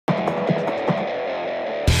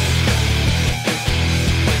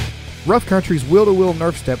Rough Country's wheel-to-wheel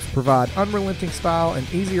Nerf Steps provide unrelenting style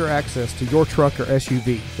and easier access to your truck or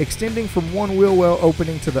SUV. Extending from one wheel well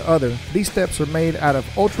opening to the other, these steps are made out of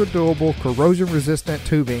ultra-durable, corrosion-resistant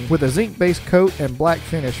tubing with a zinc-based coat and black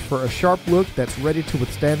finish for a sharp look that's ready to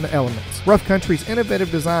withstand the elements. Rough Country's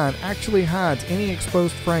innovative design actually hides any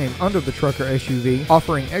exposed frame under the truck or SUV,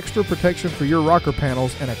 offering extra protection for your rocker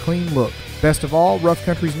panels and a clean look. Best of all, Rough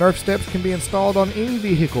Country's Nerf Steps can be installed on any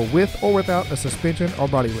vehicle with or without a suspension or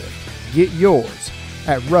body lift. Get yours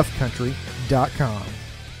at roughcountry.com.